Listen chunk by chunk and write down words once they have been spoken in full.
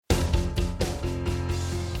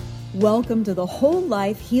Welcome to the Whole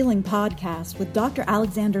Life Healing Podcast with Dr.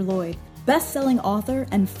 Alexander Lloyd, best-selling author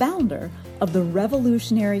and founder of the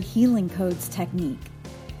revolutionary Healing Codes technique.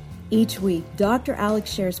 Each week, Dr.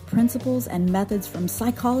 Alex shares principles and methods from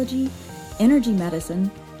psychology, energy medicine,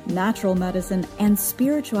 natural medicine, and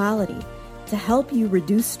spirituality to help you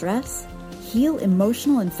reduce stress, heal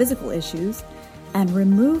emotional and physical issues, and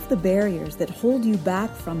remove the barriers that hold you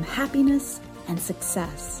back from happiness and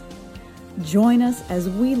success. Join us as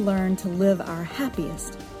we learn to live our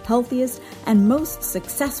happiest, healthiest, and most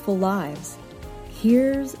successful lives.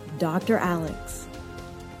 Here's Dr. Alex.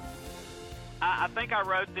 I think I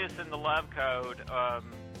wrote this in the Love Code,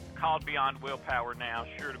 called Beyond Willpower now,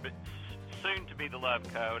 soon to be the Love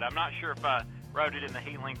Code. I'm not sure if I wrote it in the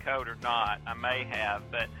Healing Code or not. I may have,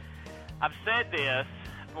 but I've said this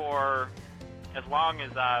for as long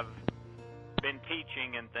as I've been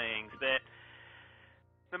teaching and things, that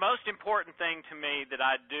the most important thing to me that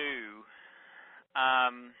I do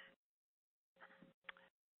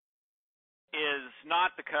is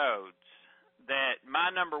not the codes. That my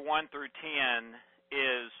number 1 through 10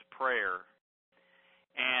 is prayer.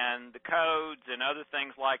 And the codes and other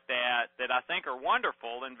things like that I think are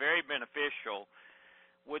wonderful and very beneficial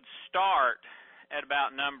would start at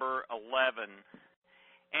about number 11.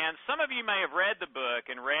 And some of you may have read the book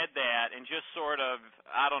and read that and just sort of,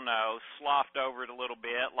 sloughed over it a little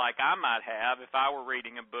bit, like I might have if I were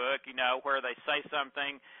reading a book, where they say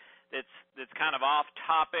something that's kind of off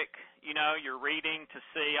topic. You're reading to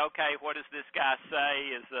see, okay, what does this guy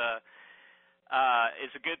say is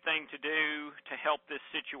a good thing to do to help this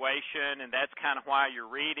situation, and that's kind of why you're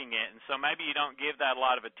reading it. And so maybe you don't give that a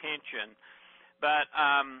lot of attention. But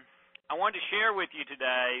I wanted to share with you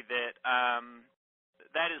today that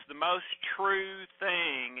that is the most true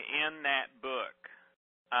thing in that book,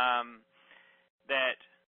 that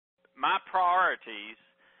my priorities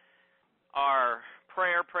are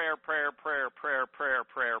prayer,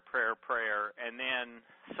 and then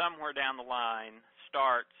somewhere down the line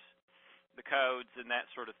starts the codes and that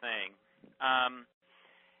sort of thing.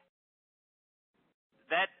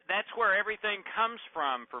 That's where everything comes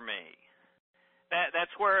from for me.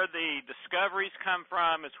 That's where the discoveries come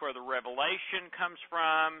from. It's where the revelation comes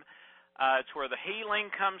from. It's where the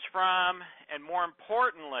healing comes from. And more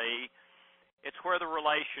importantly, it's where the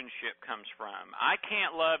relationship comes from. I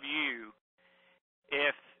can't love you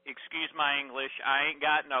if, excuse my English, I ain't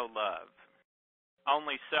got no love,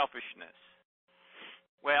 only selfishness.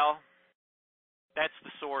 Well, that's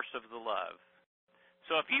the source of the love.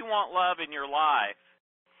 So if you want love in your life,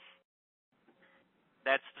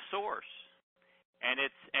 that's the source. And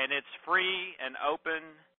it's free and open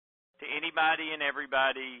to anybody and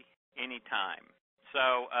everybody anytime.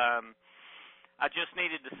 So I just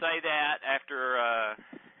needed to say that after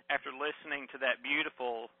listening to that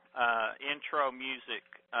beautiful intro music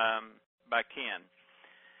by Ken.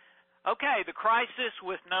 Okay, the crisis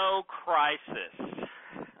with no crisis.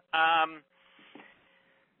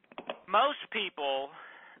 Most people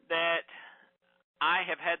that I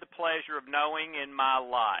have had the pleasure of knowing in my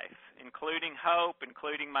life, including Hope,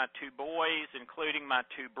 including my 2 boys, including my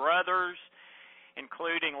 2 brothers,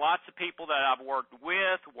 including lots of people that I've worked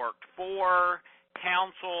with, worked for,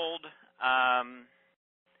 counseled,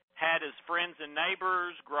 had as friends and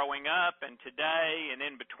neighbors growing up and today and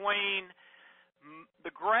in between.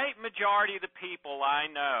 The great majority of the people I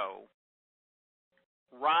know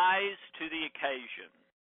rise to the occasion.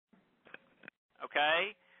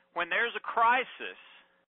 Okay? When there's a crisis,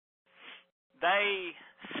 they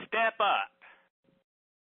step up,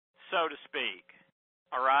 so to speak,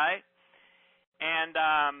 all right? And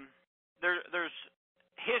there's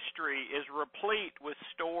history is replete with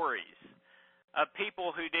stories of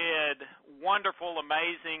people who did wonderful,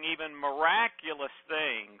 amazing, even miraculous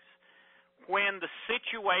things when the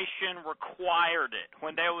situation required it,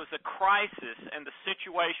 when there was a crisis and the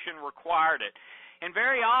situation required it. And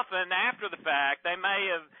very often after the fact, they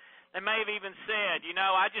may have even said,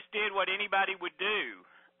 I just did what anybody would do.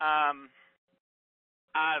 I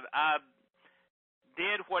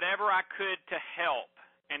did whatever I could to help,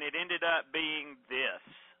 and it ended up being this,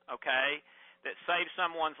 okay, that saved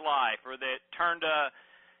someone's life or that turned a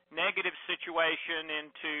negative situation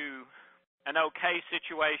into an okay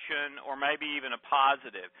situation or maybe even a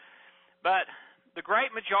positive. But the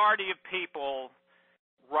great majority of people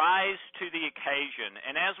rise to the occasion.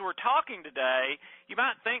 And as we're talking today, you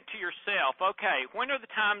might think to yourself, okay, what are the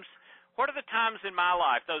times in my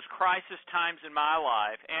life, those crisis times in my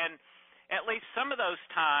life? And at least some of those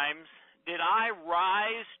times, did I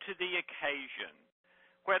rise to the occasion?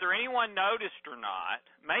 Whether anyone noticed or not,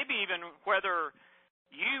 maybe even whether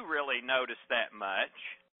you really noticed that much,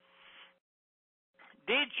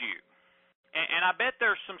 Did you? And I bet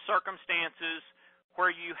there's some circumstances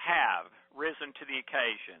where you have risen to the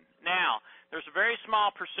occasion. Now, there's a very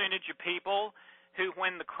small percentage of people who,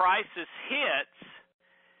 when the crisis hits,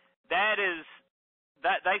 that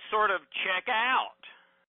they sort of check out.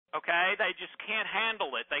 Okay? They just can't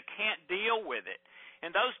handle it. They can't deal with it.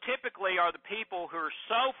 And those typically are the people who are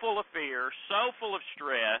so full of fear, so full of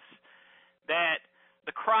stress, that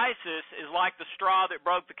the crisis is like the straw that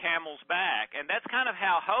broke the camel's back. And that's kind of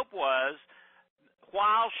how Hope was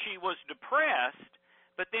while she was depressed.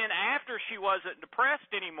 But then after she wasn't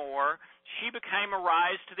depressed anymore, she became a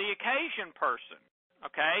rise to the occasion person.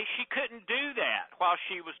 Okay? She couldn't do that while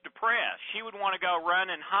she was depressed. She would want to go run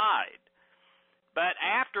and hide. But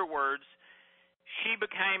afterwards, she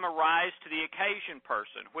became a rise to the occasion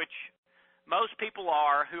person, which most people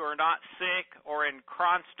are who are not sick or in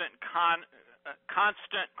constant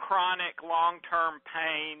chronic long-term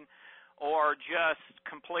pain, or just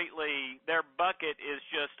completely, their bucket is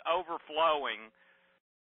just overflowing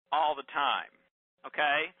all the time.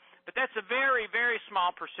 Okay? But that's a very, very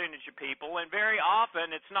small percentage of people, and very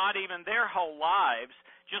often it's not even their whole lives.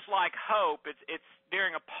 Just like Hope, it's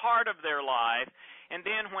during a part of their life, and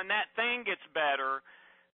then when that thing gets better,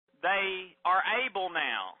 they are able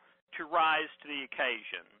now to rise to the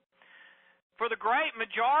occasion. For the great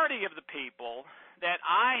majority of the people that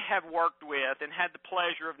I have worked with and had the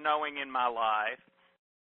pleasure of knowing in my life,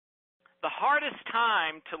 the hardest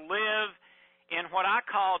time to live in what I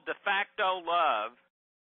call de facto love,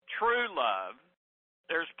 true love.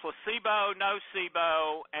 There's placebo,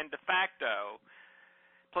 nocebo, and de facto.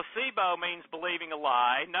 Placebo means believing a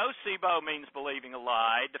lie. Nocebo means believing a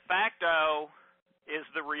lie. De facto is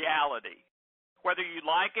the reality. Whether you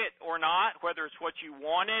like it or not, whether it's what you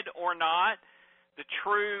wanted or not, the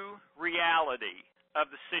true reality of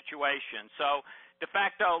the situation. So de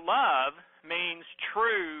facto love means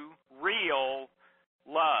true, real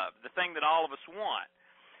love, the thing that all of us want.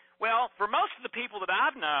 Well, for most of the people that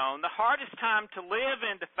I've known, the hardest time to live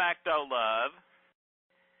in de facto love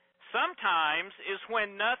sometimes is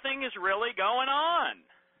when nothing is really going on.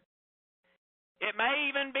 It may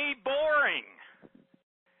even be boring.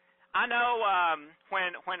 I know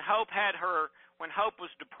when Hope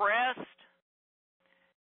was depressed,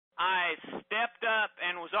 I stepped up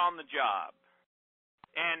and was on the job,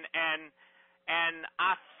 and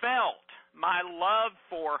I felt my love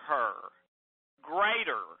for her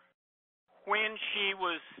greater when she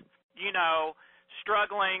was,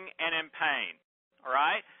 struggling and in pain. All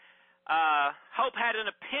right. Hope had an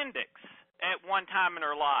appendix at one time in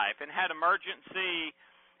her life and had emergency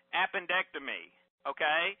appendectomy,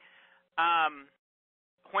 okay?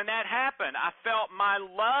 When that happened, I felt my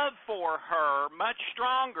love for her much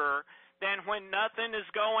stronger than when nothing is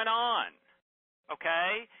going on,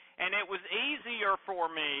 okay? And it was easier for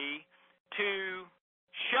me to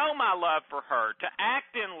show my love for her, to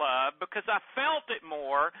act in love, because I felt it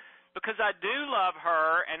more, because I do love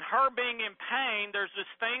her, and her being in pain, there's this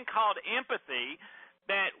thing called empathy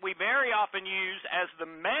that we very often use as the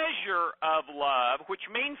measure of love, which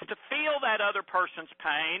means to feel that other person's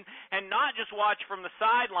pain and not just watch from the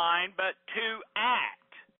sideline, but to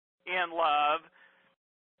act in love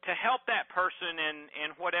to help that person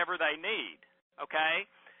in whatever they need, okay?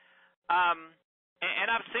 And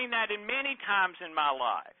I've seen that in many times in my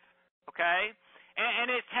life, okay?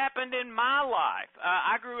 And it's happened in my life.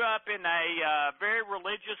 I grew up in a very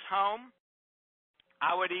religious home.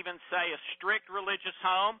 I would even say a strict religious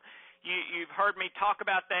home. You've heard me talk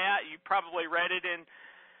about that. You probably read it in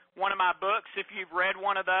one of my books if you've read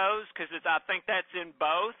one of those, because I think that's in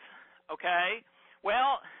both, okay?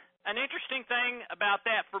 Well, an interesting thing about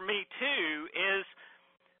that for me, too, is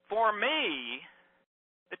for me,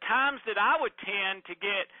 the times that I would tend to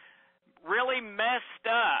get really messed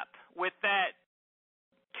up with that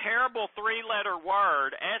terrible three-letter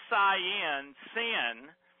word, S-I-N, sin,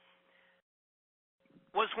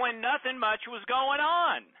 was when nothing much was going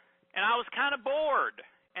on, and I was kind of bored,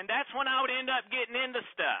 and that's when I would end up getting into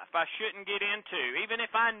stuff I shouldn't get into, even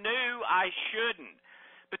if I knew I shouldn't.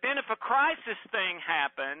 But then if a crisis thing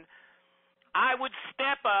happened, I would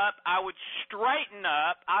step up, I would straighten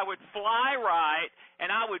up, I would fly right,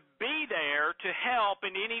 and I would be there to help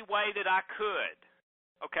in any way that I could,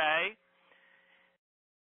 okay?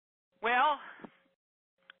 Well,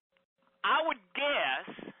 I would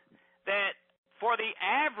guess that for the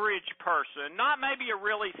average person, not maybe a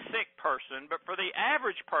really sick person, but for the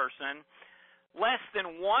average person, less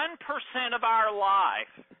than 1% of our life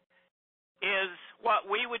is what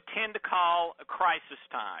we would tend to call a crisis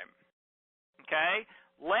time, okay?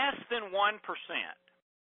 Less than 1%.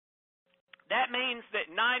 That means that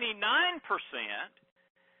 99%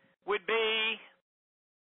 would be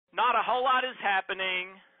not a whole lot is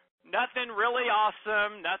happening, nothing really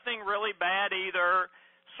awesome, nothing really bad either,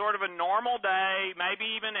 sort of a normal day, maybe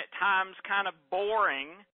even at times kind of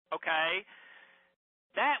boring, okay?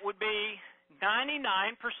 That would be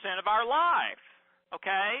 99% of our life,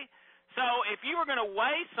 okay? So if you were going to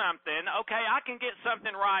weigh something, okay, I can get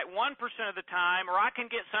something right 1% of the time, or I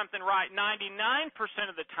can get something right 99%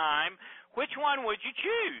 of the time, which one would you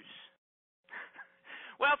choose?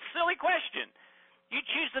 Well, it's a silly question. You'd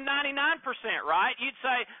choose the 99%, right? You'd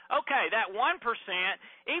say, okay, that 1%,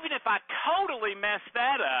 even if I totally mess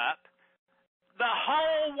that up, the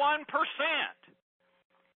whole 1%,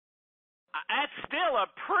 that's still a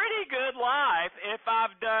pretty good life if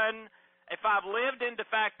I've lived in de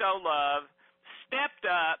facto love, stepped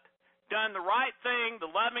up, done the right thing, the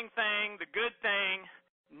loving thing, the good thing,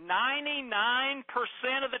 99%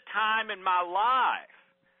 of the time in my life.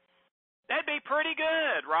 That'd be pretty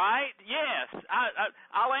good, right? Yes,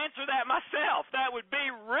 I'll answer that myself. That would be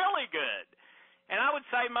really good. And I would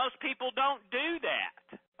say most people don't do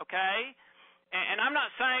that, okay? And I'm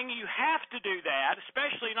not saying you have to do that,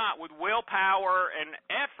 especially not with willpower and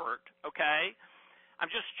effort, okay? I'm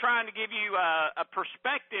just trying to give you a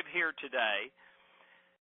perspective here today.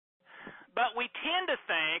 But we tend to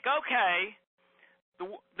think, okay,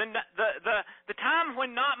 the time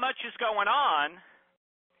when not much is going on,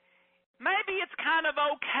 maybe it's kind of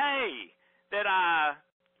okay that I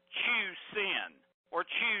choose sin or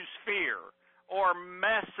choose fear or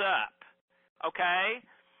mess up, okay?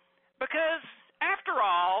 Because, after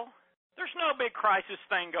all, there's no big crisis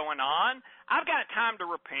thing going on. I've got time to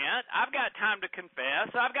repent. I've got time to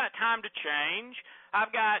confess. I've got time to change.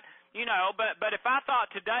 I've got, but if I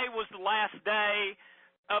thought today was the last day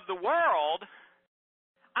of the world,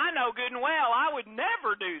 I know good and well I would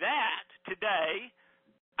never do that today.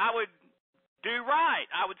 I would do right.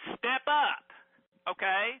 I would step up,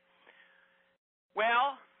 okay?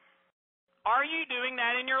 Well, are you doing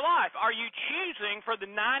that in your life? Are you choosing for the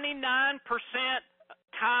 99%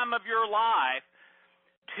 time of your life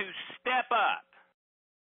to step up,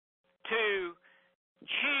 to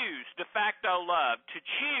choose de facto love, to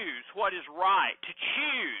choose what is right, to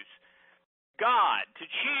choose God, to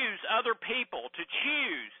choose other people, to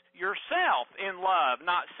choose yourself in love,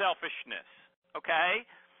 not selfishness, okay?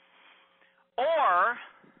 Or,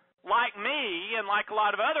 like me and like a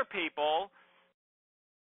lot of other people,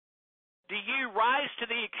 do you rise to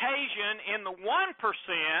the occasion in the 1%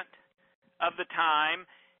 of the time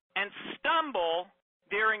and stumble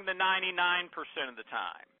during the 99% of the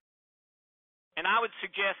time? And I would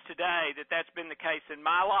suggest today that that's been the case in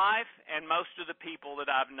my life and most of the people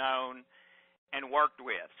that I've known and worked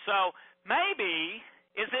with. So maybe,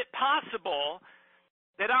 is it possible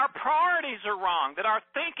that our priorities are wrong, that our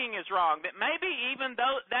thinking is wrong, that maybe even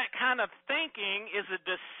though that kind of thinking is a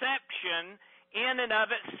deception in and of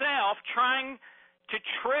itself, trying to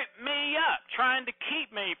trip me up, trying to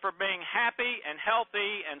keep me from being happy and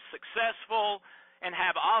healthy and successful and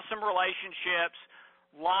have awesome relationships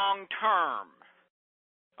long term,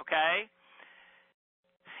 okay?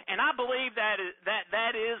 And I believe that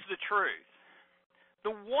is the truth. The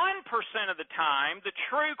 1% of the time, the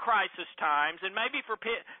true crisis times, and maybe for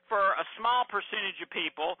a small percentage of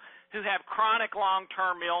people who have chronic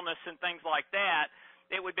long-term illness and things like that,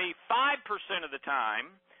 it would be 5% of the time,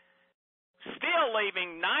 still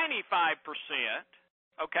leaving 95%,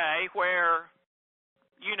 okay, where,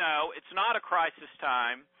 it's not a crisis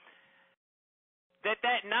time, that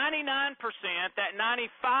 99%, that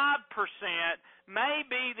 95% may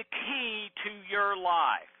be the key to your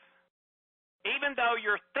life. Even though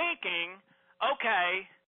you're thinking, okay,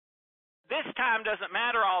 this time doesn't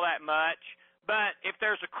matter all that much, but if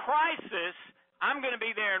there's a crisis, I'm going to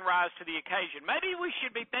be there and rise to the occasion. Maybe we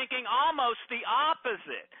should be thinking almost the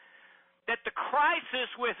opposite, that the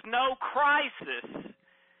crisis with no crisis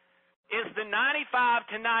is the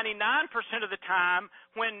 95 to 99% of the time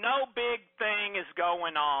when no big thing is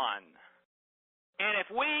going on. And if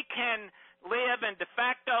we can live in de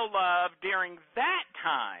facto love during that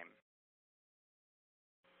time,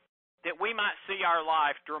 that we might see our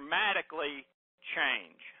life dramatically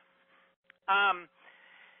change.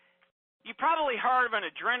 You probably heard of an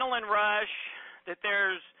adrenaline rush, that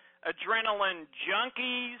there's adrenaline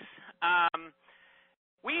junkies.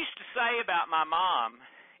 We used to say about my mom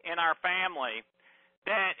in our family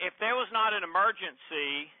that if there was not an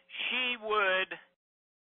emergency, she would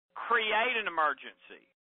create an emergency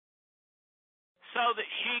so that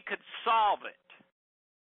she could solve it.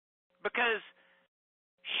 Because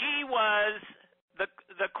she was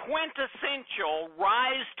the quintessential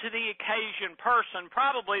rise to the occasion person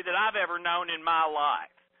probably that I've ever known in my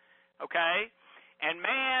life. okay? And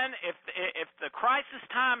man, if the crisis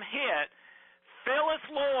time hit, Phyllis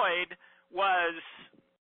Lloyd was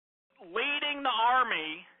leading the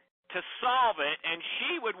Army to solve it, and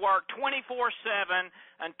she would work 24/7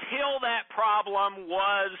 until that problem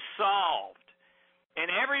was solved. And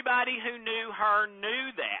everybody who knew her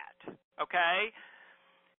knew that, okay?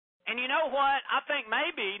 And you know what? I think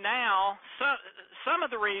maybe now some of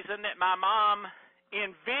the reason that my mom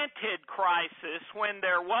invented crisis when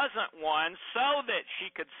there wasn't one so that she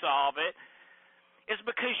could solve it is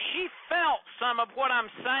because she felt some of what I'm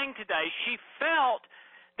saying today. She felt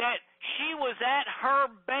that she was at her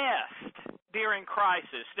best during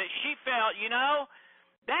crisis, that she felt,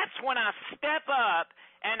 that's when I step up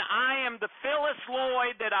and I am the Phyllis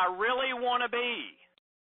Lloyd that I really want to be.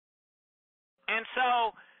 And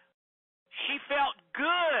so she felt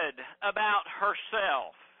good about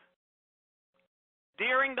herself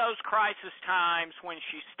during those crisis times when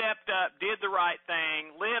she stepped up, did the right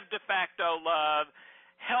thing, lived de facto love,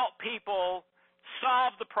 helped people,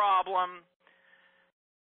 solved the problem,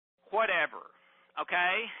 whatever,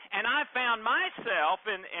 okay? And I found myself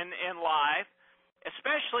in life,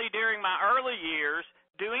 especially during my early years,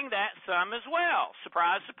 doing that some as well.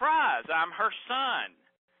 Surprise, surprise, I'm her son.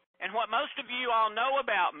 And what most of you all know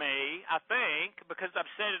about me, I think, because I've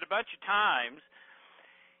said it a bunch of times,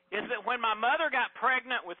 is that when my mother got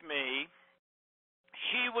pregnant with me,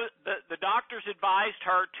 the doctors advised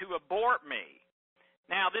her to abort me.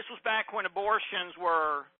 Now, this was back when abortions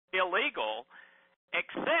were illegal,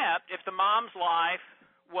 except if the mom's life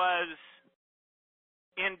was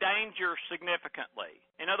in danger significantly.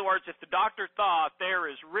 In other words, if the doctor thought there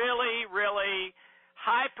is really, really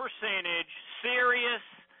high percentage, serious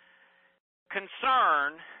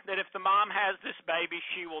concern that if the mom has this baby,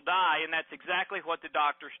 she will die, and that's exactly what the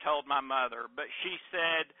doctors told my mother. But she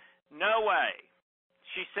said, no way.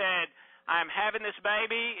 She said, I'm having this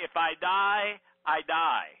baby. If I die, I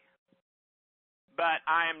die. But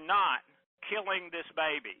I am not killing this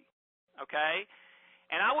baby, okay?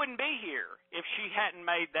 And I wouldn't be here if she hadn't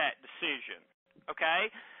made that decision,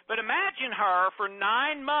 okay? But imagine her for 9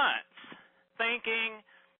 months thinking,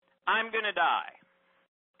 I'm going to die.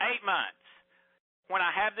 8 months. When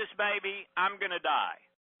I have this baby, I'm going to die.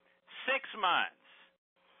 6 months.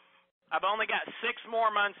 I've only got 6 more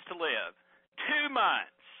months to live. 2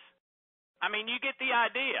 months. I mean, you get the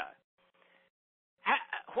idea.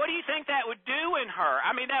 What do you think that would do in her?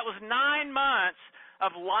 I mean, that was 9 months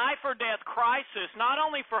of life or death crisis, not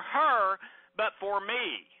only for her, but for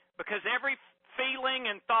me. Because every feeling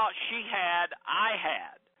and thought she had, I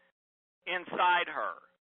had inside her.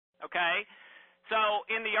 Okay? So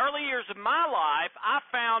in the early years of my life, I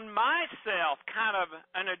found myself kind of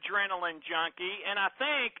an adrenaline junkie, and I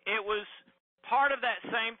think it was part of that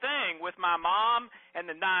same thing with my mom and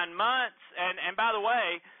the 9 months. And by the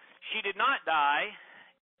way, she did not die,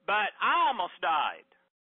 but I almost died.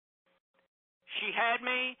 She had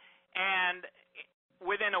me, and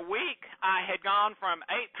within a week, I had gone from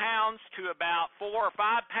 8 pounds to about 4 or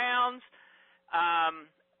 5 pounds.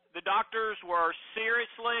 The doctors were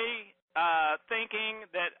seriously thinking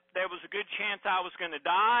that there was a good chance I was going to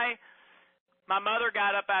die. My mother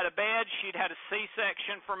got up out of bed. She'd had a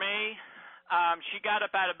C-section for me. She got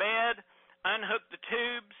up out of bed, unhooked the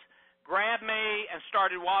tubes, grabbed me, and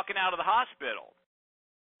started walking out of the hospital.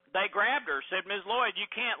 They grabbed her, said, Ms. Lloyd, you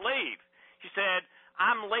can't leave. She said,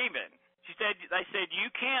 I'm leaving. They said, you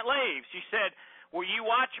can't leave. She said, will you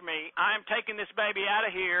watch me? I'm taking this baby out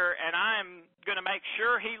of here, and I'm going to make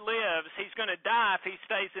sure he lives. He's going to die if he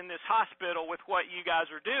stays in this hospital with what you guys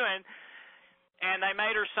are doing. And they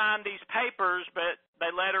made her sign these papers, but they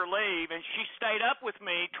let her leave. And she stayed up with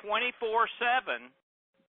me 24/7,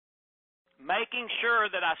 making sure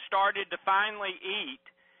that I started to finally eat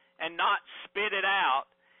and not spit it out.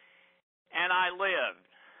 And I lived,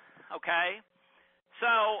 okay? So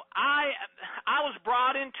I was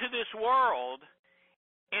brought into this world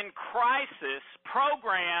in crisis,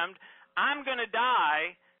 programmed, I'm going to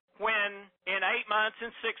die when in 8 months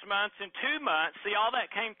and 6 months and 2 months, see, all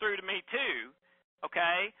that came through to me too,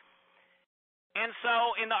 okay? And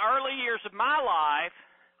so in the early years of my life,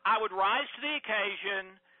 I would rise to the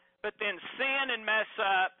occasion, but then sin and mess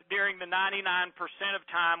up during the 99% of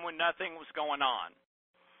time when nothing was going on,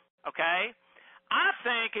 okay? I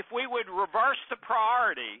think if we would reverse the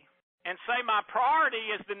priority and say my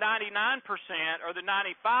priority is the 99% or the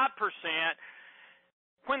 95%,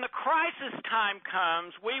 when the crisis time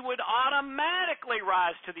comes, we would automatically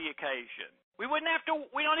rise to the occasion. We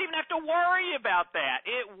don't even have to worry about that.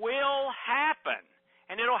 It will happen,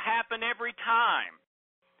 and it'll happen every time.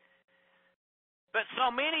 But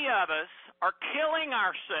so many of us are killing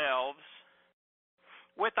ourselves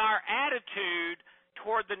with our attitude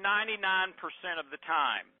toward the 99% of the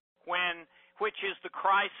time, which is the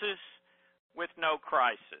crisis with no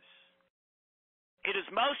crisis. It is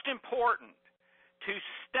most important to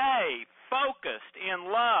stay focused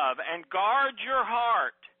in love and guard your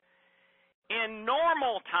heart in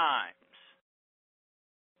normal times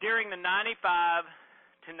during the 95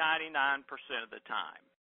 to 99% of the time.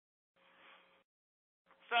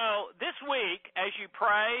 So this week, as you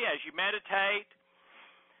pray, as you meditate,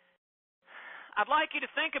 I'd like you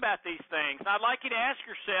to think about these things. I'd like you to ask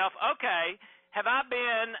yourself, okay, have I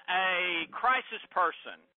been a crisis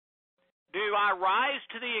person? Do I rise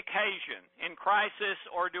to the occasion in crisis,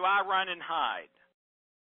 or do I run and hide?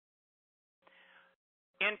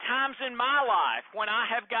 In times in my life when I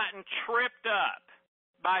have gotten tripped up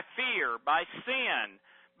by fear, by sin,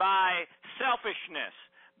 by selfishness,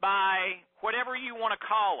 by whatever you want to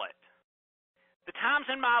call it, the times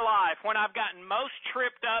in my life when I've gotten most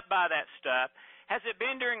tripped up by that stuff, has it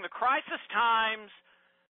been during the crisis times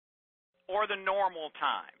or the normal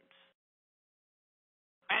times?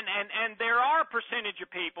 And there are a percentage of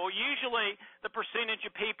people, usually the percentage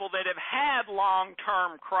of people that have had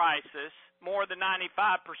long-term crisis, more than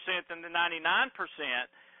 95% than the 99%,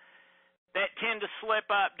 that tend to slip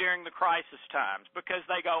up during the crisis times because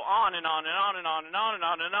they go on and on and on and on and on and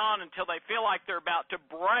on and on until they feel like they're about to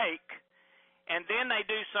break, and then they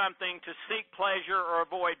do something to seek pleasure or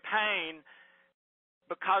avoid pain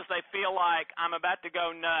because they feel like, I'm about to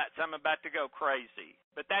go nuts, I'm about to go crazy.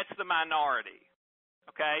 But that's the minority,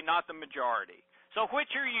 okay, not the majority. So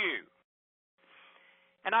which are you?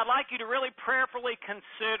 And I'd like you to really prayerfully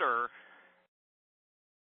consider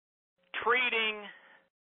treating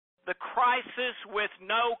the crisis with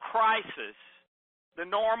no crisis, the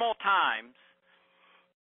normal times,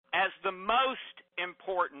 as the most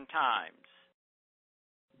important times.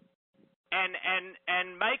 And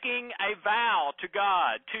making a vow to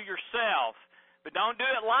God, to yourself, but don't do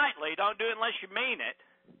it lightly, don't do it unless you mean it,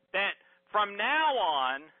 that from now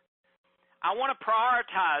on, I want to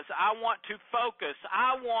prioritize, I want to focus,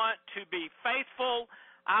 I want to be faithful,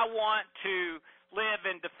 I want to live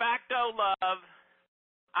in de facto love,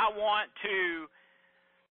 I want to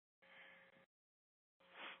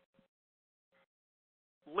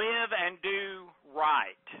live and do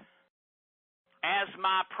right as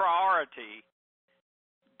my priority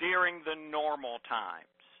during the normal times,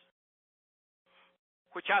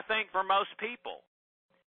 which I think for most people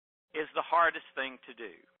is the hardest thing to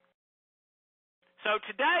do. So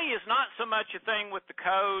today is not so much a thing with the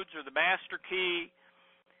codes or the master key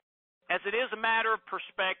as it is a matter of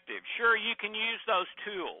perspective. Sure, you can use those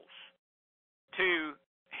tools to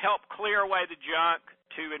help clear away the junk,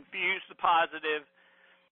 to infuse the positive,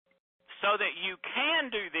 so that you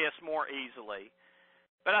can do this more easily.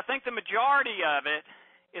 But I think the majority of it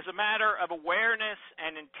is a matter of awareness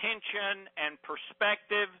and intention and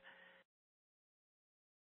perspective.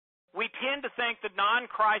 We tend to think that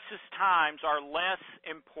non-crisis times are less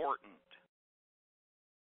important.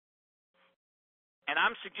 And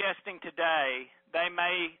I'm suggesting today they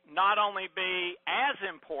may not only be as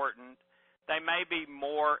important, they may be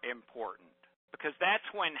more important. Because that's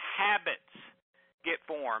when habits get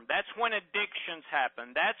formed. That's when addictions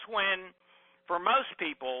happen. That's when, for most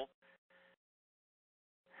people,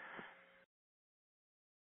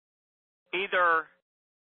 either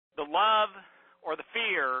the love or the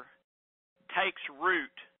fear takes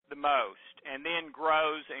root the most and then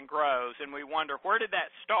grows and grows. And we wonder, where did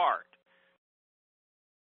that start?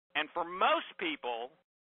 And for most people,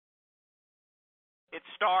 it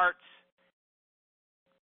starts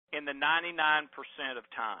in the 99% of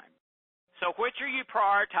time. So which are you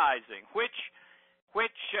prioritizing? Which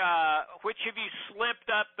have you slipped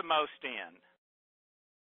up the most in?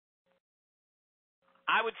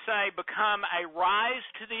 I would say become a rise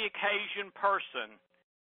to the occasion person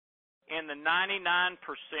in the 99%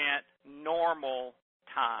 normal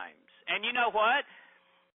times. And you know what?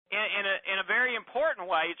 In a very important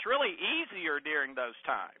way, it's really easier during those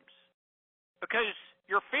times because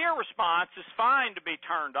your fear response is fine to be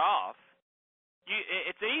turned off.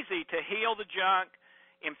 It's easy to heal the junk,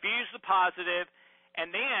 infuse the positive,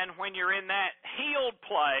 and then when you're in that healed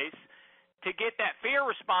place, to get that fear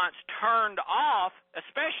response turned off,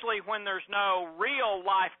 especially when there's no real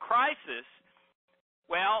life crisis,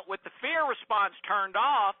 well, with the fear response turned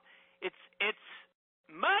off, it's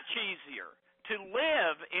much easier to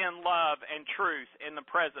live in love and truth in the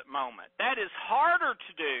present moment. That is harder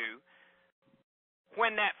to do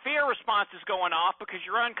when that fear response is going off because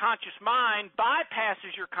your unconscious mind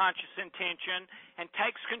bypasses your conscious intention and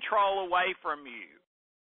takes control away from you.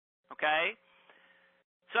 Okay?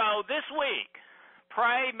 So this week,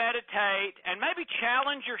 pray, meditate, and maybe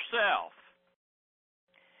challenge yourself.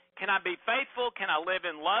 Can I be faithful? Can I live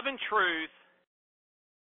in love and truth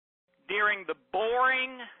during the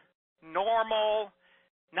boring, normal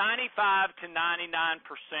 95 to 99%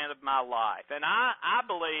 of my life? And I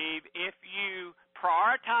believe if you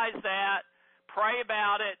prioritize that, pray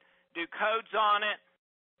about it, do codes on it,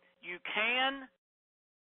 you can,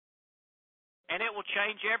 and it will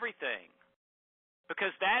change everything.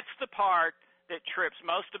 Because that's the part that trips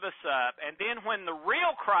most of us up. And then when the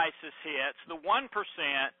real crisis hits, the 1%,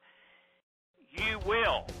 you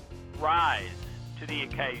will rise to the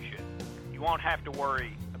occasion. You won't have to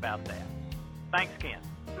worry about that. Thanks, Ken.